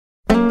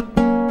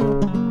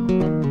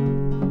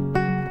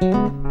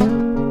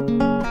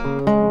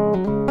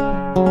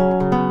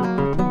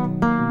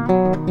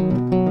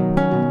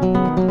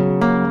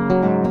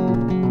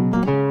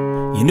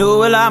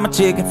got my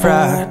chicken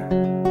fried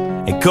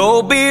and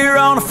cold beer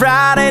on a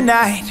Friday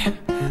night,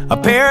 a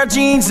pair of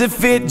jeans that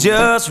fit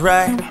just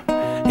right,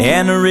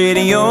 and the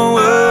radio.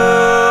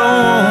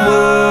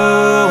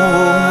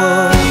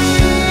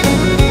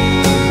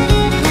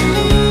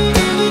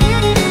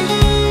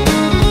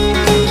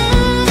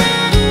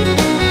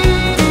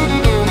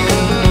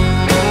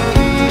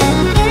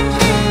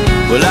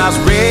 Well, I was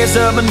raised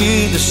up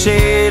beneath the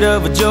shade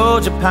of a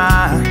Georgia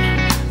pine,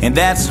 and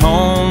that's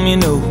home, you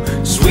know.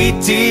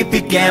 Sweet tea,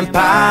 pecan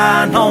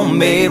pie, and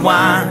homemade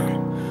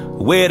wine,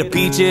 where the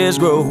peaches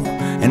grow.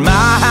 In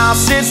my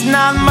house it's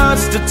not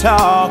much to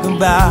talk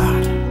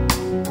about,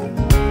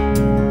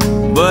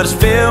 but it's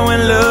filled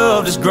with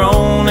love that's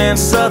grown in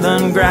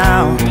southern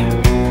ground,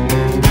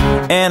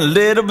 and a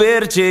little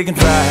bit of chicken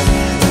fried,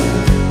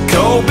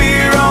 cold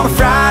beer on a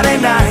Friday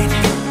night,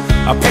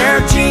 a pair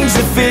of jeans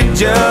that fit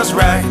just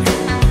right,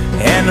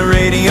 and the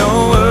radio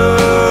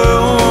up.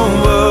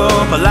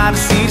 I like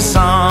to see the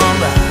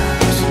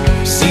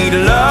sunrise, see the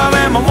love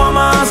in my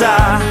woman's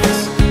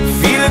eyes,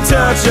 feel the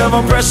touch of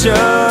a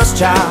precious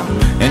child,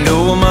 and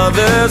know a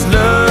mother's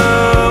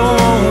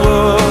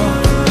love.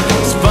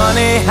 It's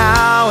funny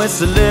how it's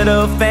the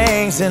little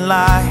things in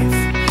life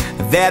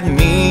that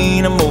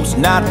mean the most.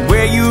 Not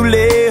where you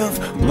live,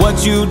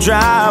 what you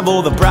drive,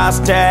 or the price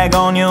tag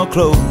on your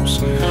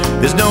clothes.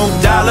 There's no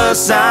dollar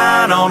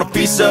sign on a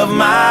piece of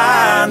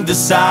mind,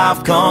 this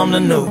I've come to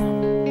know.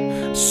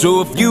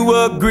 So if you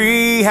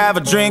agree, have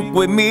a drink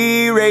with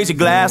me, raise your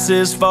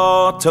glasses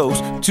for a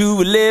toast to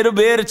a little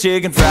bit of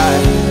chicken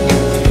fried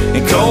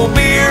and cold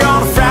beer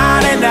on a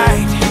Friday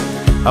night,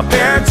 a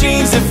pair of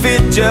jeans that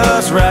fit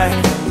just right,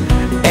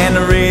 and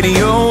the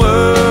radio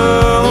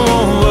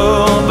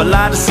up. I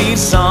like to see the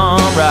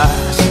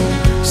sunrise,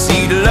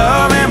 see the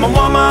love in my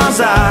woman's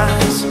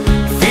eyes,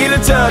 feel the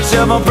touch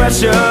of a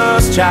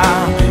precious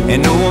child,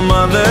 and know a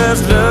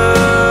mother's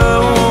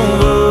love.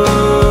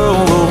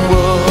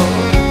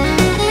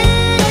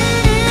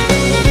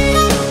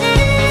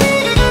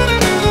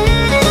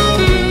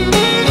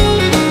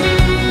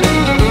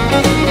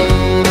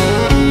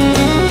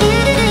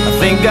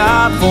 Thank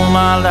God for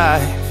my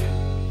life,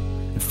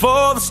 and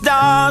for the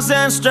stars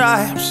and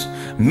stripes.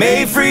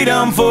 May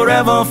freedom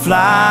forever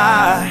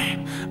fly.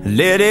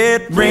 Let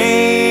it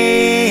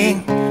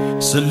ring.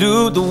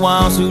 Salute the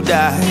ones who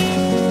died,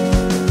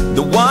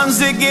 the ones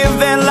that give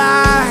their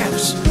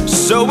lives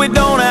so we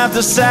don't have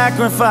to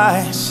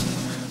sacrifice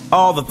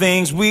all the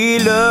things we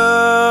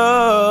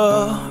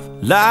love,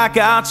 like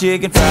our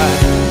chicken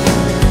fried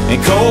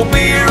and cold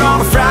beer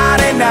on a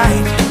Friday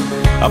night,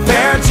 a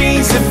pair of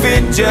jeans that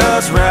fit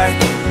just right,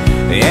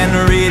 and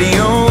the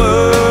radio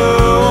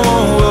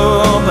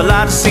up. I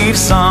like to see the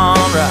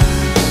sunrise,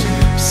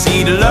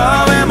 see the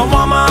love in my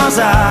woman's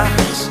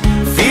eyes,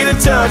 feel the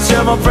touch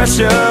of a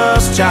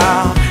precious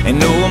child, and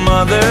know a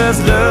mother's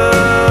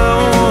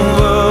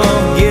love.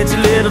 Get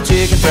your little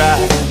chicken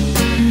fried.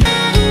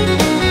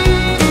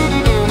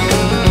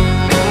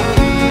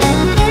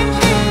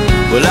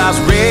 Well, I was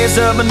raised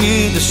up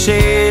beneath the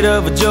shade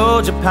of a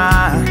Georgia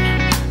pine,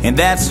 and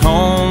that's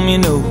home, you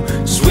know.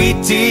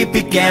 Sweet tea,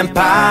 pecan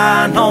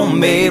pie, and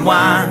homemade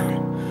wine,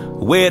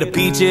 where the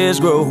peaches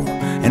grow.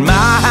 In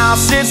my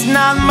house it's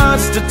not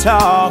much to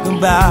talk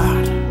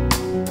about,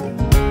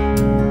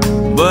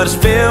 but it's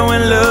filled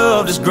with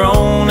love that's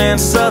grown in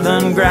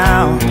southern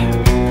ground,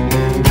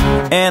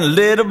 and a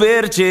little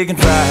bit of chicken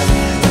fried,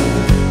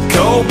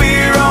 cold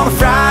beer on a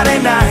Friday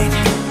night,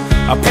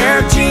 a pair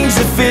of jeans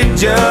that fit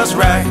just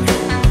right,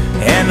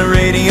 and the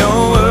radio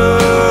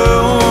up.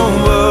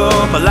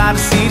 I like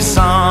to see the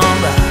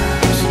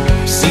sunrise,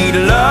 see the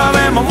love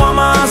in my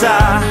woman's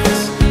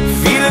eyes,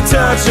 feel the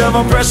touch of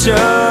a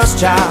precious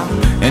child,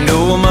 and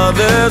know a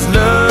mother's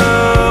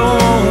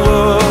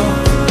love.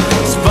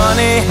 It's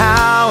funny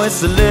how it's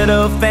the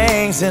little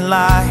things in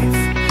life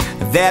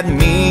that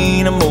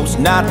mean the most.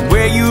 Not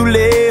where you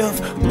live,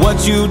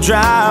 what you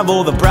drive,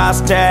 or the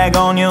price tag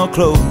on your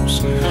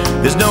clothes.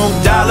 There's no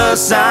dollar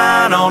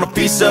sign on a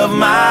piece of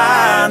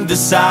mind,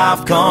 this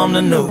I've come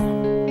to know.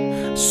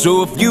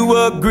 So if you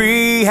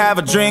agree, have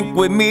a drink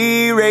with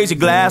me, raise your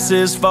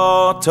glasses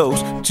for a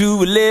toast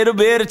to a little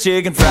bit of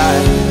chicken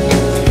fried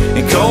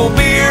and cold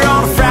beer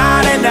on a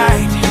Friday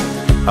night,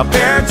 a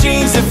pair of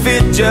jeans that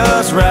fit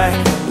just right,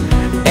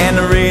 and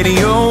the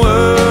radio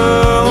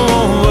up.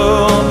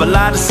 I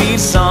like to see the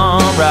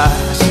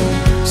sunrise,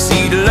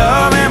 see the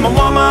love in my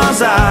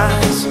woman's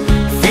eyes,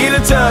 feel the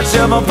touch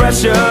of a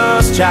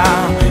precious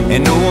child,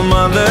 and know a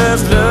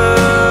mother's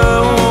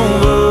love.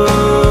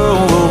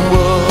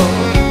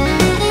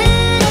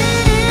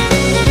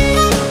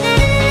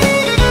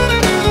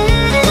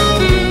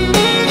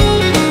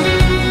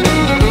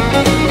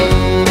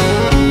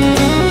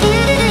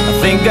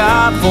 Thank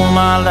God for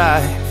my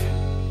life,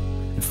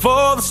 and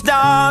for the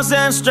stars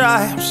and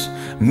stripes.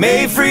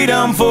 May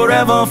freedom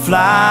forever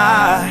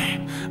fly.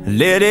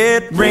 Let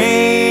it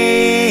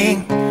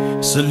ring.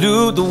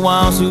 Salute the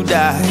ones who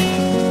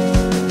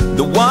died,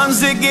 the ones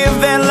that give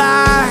their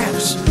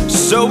lives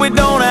so we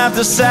don't have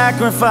to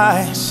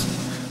sacrifice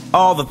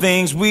all the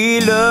things we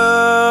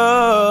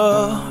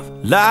love,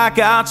 like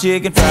our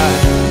chicken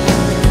fried,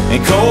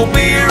 and cold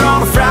beer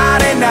on a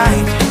Friday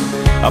night,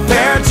 a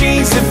pair of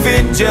jeans that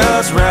fit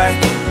just right,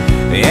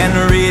 and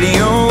the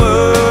radio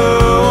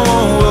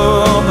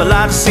up. I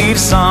like to see the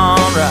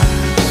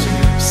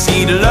sunrise,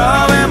 see the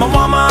love in my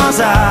woman's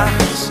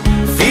eyes,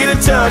 feel the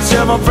touch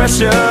of a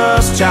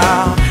precious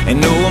child,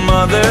 and know a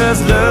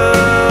mother's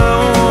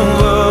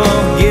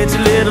love. Get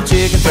your little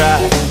chicken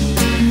fried.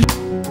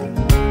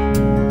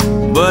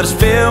 But it's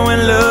filled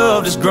when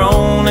love is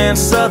grown in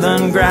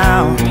southern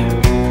ground,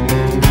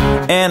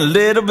 and a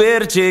little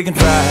bit of chicken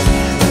fried,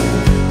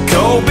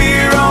 cold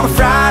beer on a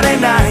Friday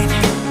night,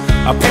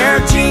 a pair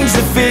of jeans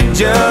that fit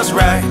just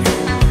right,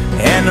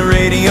 and the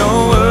radio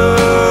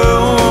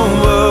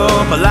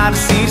up. I like to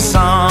see the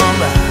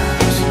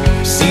sunrise,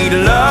 see the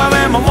love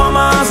in my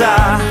woman's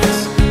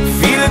eyes,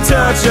 feel the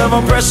touch of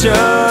a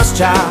precious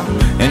child,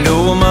 and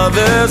know a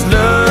mother's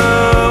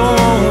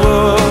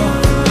love.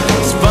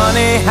 It's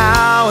funny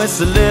how it's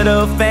the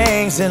little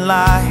things in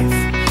life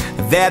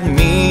that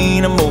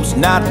mean the most.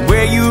 Not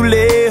where you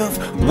live,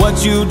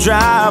 what you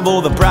drive,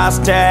 or the price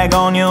tag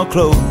on your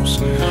clothes.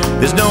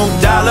 There's no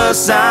dollar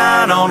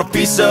sign on a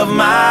piece of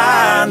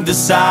mind,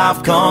 this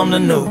I've come to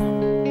know.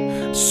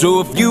 So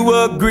if you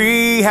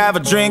agree, have a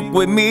drink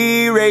with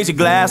me, raise your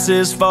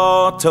glasses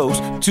for a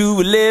toast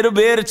to a little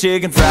bit of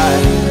chicken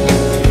fried,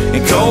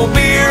 and cold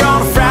beer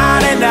on a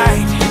Friday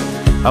night,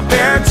 a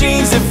pair of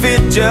jeans that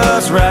fit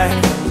just right,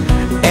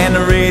 and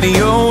the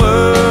radio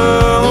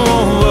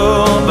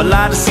up. I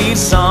like to see the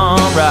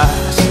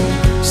sunrise,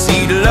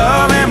 see the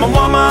love in my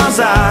woman's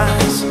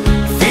eyes,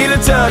 feel the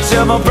touch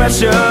of a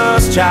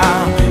precious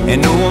child,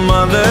 and know a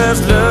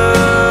mother's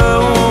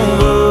love.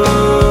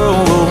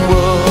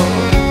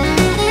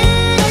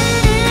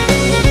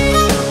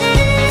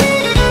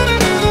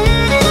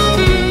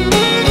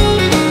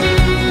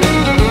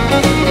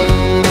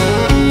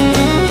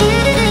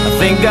 I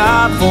thank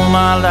God for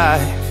my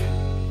life,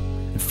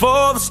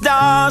 for the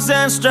stars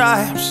and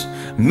stripes,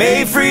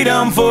 may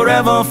freedom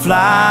forever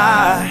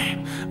fly.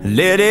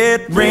 Let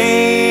it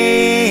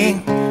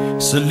ring,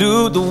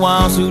 salute the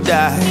ones who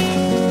died,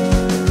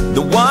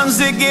 the ones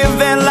that give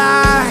their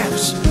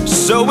lives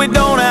so we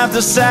don't have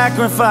to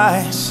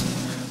sacrifice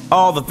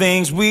all the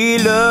things we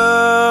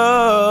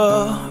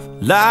love,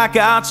 like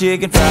our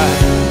chicken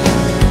fried,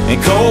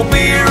 and cold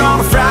beer on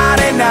a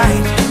Friday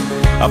night,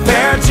 a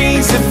pair of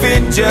jeans that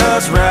fit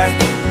just right,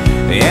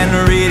 and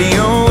the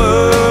radio up.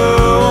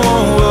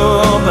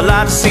 I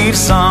like to see the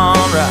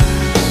sunrise,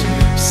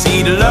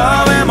 see the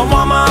love in my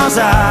woman's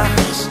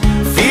eyes,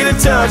 feel the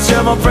touch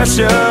of a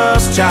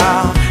precious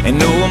child, and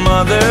know a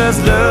mother's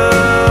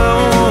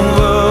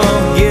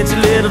love. Get your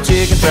little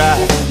chicken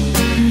fried,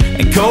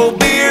 and cold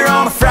beer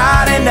on a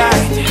Friday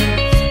night,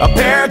 a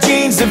pair of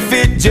jeans that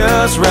fit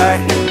just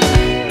right,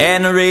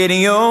 and the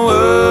radio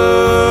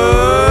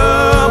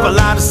up. I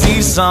like to see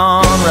the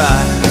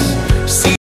sunrise, see